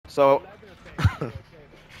So,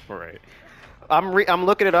 right. I'm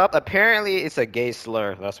looking it up. Apparently, it's a gay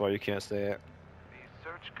slur. That's why you can't say it. The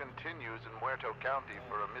search continues in Muerto County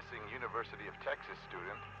for a missing University of Texas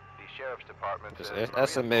student. The sheriff's department It's says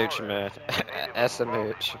Maria SMH, Flores, man. a native of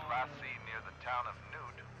Uvalde, SMH. was last seen near the town of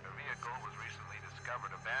Newt. Her vehicle was recently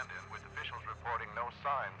discovered abandoned, with officials reporting no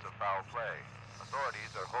signs of foul play.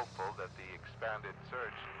 Authorities are hopeful that the expanded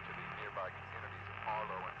search into the nearby communities of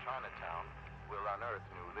Harlow and Chinatown will unearth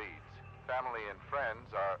new leads. Family and friends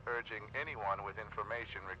are urging anyone with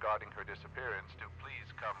information regarding her disappearance to please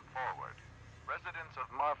come forward. Residents of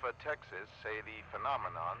Marfa, Texas say the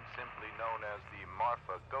phenomenon, simply known as the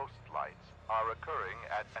Marfa ghost lights, are occurring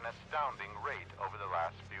at an astounding rate over the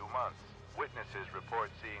last few months. Witnesses report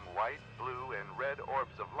seeing white, blue, and red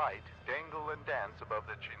orbs of light dangle and dance above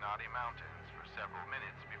the Chinati Mountains for several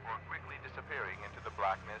minutes before quickly disappearing into the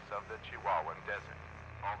blackness of the Chihuahuan Desert.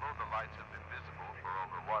 Although the lights have been visible for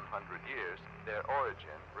over 100 years, their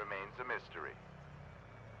origin remains a mystery.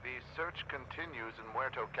 The search continues in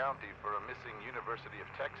Muerto County for a missing University of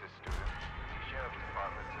Texas student. The sheriff's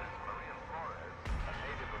department says Maria Flores, a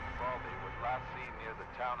native of Uvalde, was last seen near the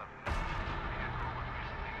town of Newt. The vehicle was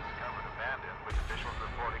recently discovered abandoned, with officials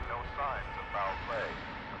reporting no signs of foul play.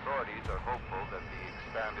 Authorities are hopeful that the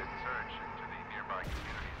expanded search into the nearby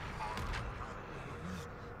communities of Harlow and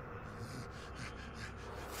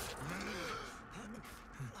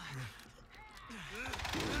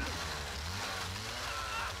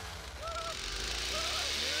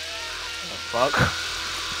The fuck?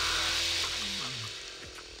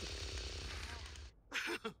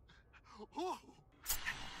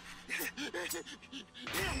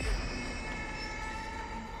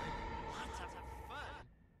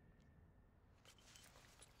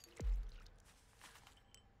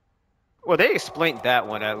 Well, they explained that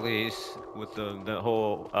one at least with the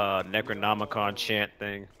whole Necronomicon chant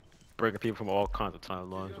thing, bringing people from all kinds of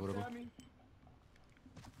timelines, whatever.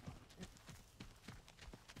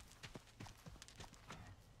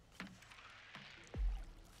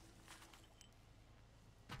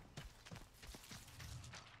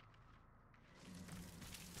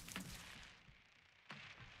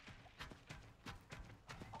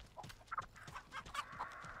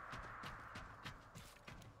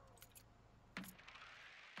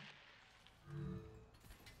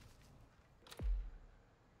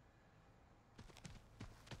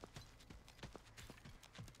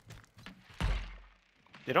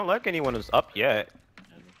 They don't like anyone who's up yet.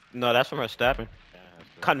 No, that's from her stabbing.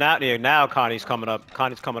 Now, yeah, now Connie's coming up.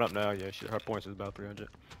 Connie's coming up now. Yeah, her points is about 300.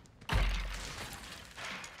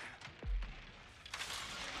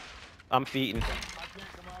 I'm feeding.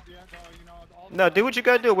 No, do what you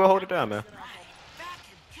gotta do. We'll hold it down, man.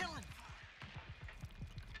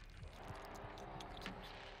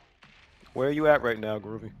 Where are you at right now,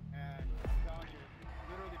 Groovy?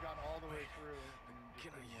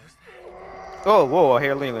 Oh, whoa, I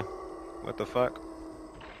hear Leland. What the fuck?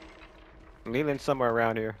 Leland's somewhere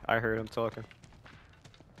around here. I heard him talking.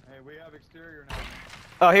 Hey, we have exterior now.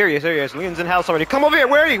 Oh, here he is, here he is. Leland's in the house already. Come over here,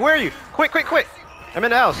 where are you? Where are you? Quick, quick, quick! I'm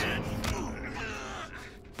in the house.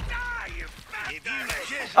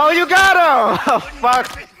 Oh, you got him! Oh,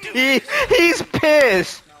 fuck. He's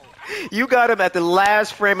pissed. You got him at the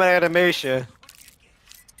last frame of animation.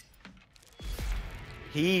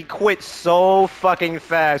 He quit so fucking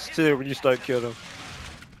fast too when you start killing him.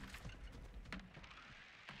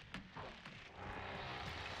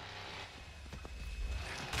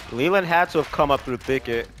 Leland had to have come up through the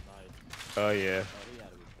thicket. Oh yeah.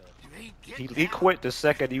 He quit the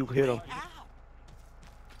second you hit him.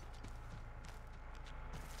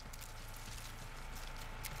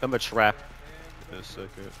 I'm a trap. In a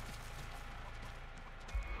second.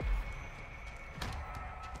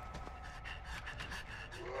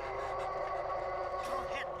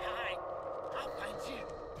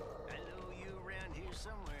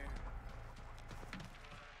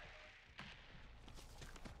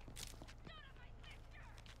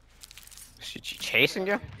 She chasing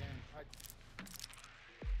you?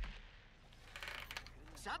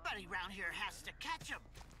 Somebody around here has to catch him.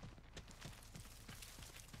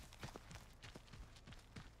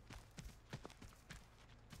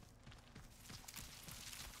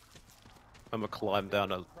 I'm gonna climb down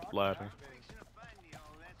the ladder.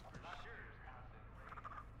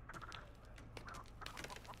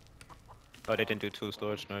 Oh, they didn't do two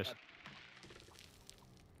storage, nice.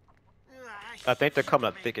 I think they're coming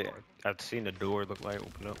up thicket. I've seen the door look like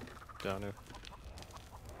open up down there.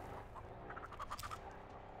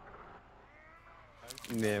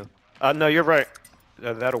 Yeah. No, you're right.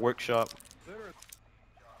 That'll workshop.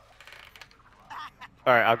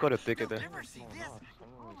 Alright, I'll go to thicket then.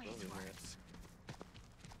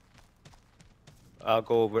 I'll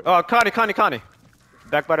go over. Oh, Connie.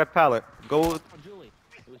 Back by that pallet. Go.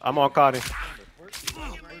 I'm on Connie.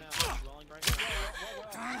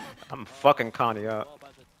 I'm fucking Connie up.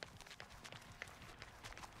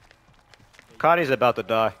 Connie's about to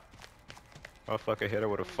die. I'll fucking hit her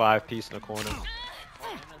with a 5-piece in the corner.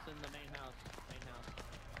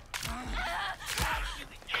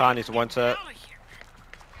 Connie's one tap.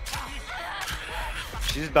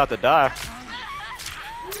 She's about to die.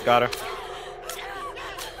 Got her.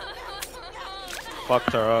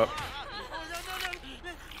 Fucked her up.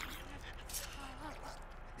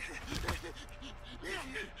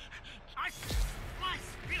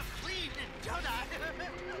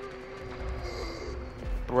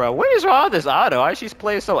 Bro, what is wrong with this auto? Why she's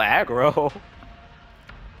playing so aggro?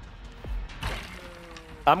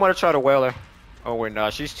 I'm gonna try to whale her. Oh wait, no,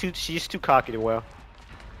 she's too cocky to whale.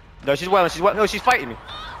 No, she's whaling. No, she's fighting me.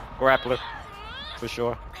 Grappler, for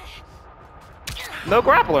sure. No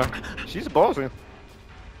grappler. She's ballsy.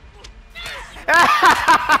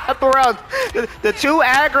 Bro, the two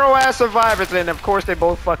aggro ass survivors, and of course they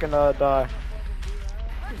both fucking die.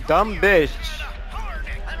 Dumb bitch.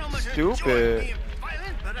 Stupid.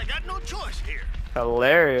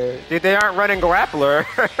 Hilarious. Dude, they aren't running grappler.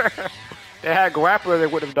 They had grappler, they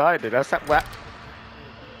would have died. Dude. That's not what.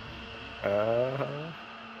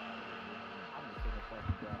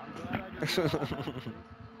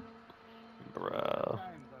 Bro.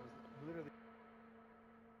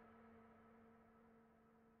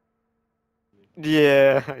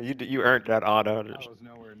 Yeah, you earned that honor. I was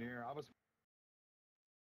nowhere near. I was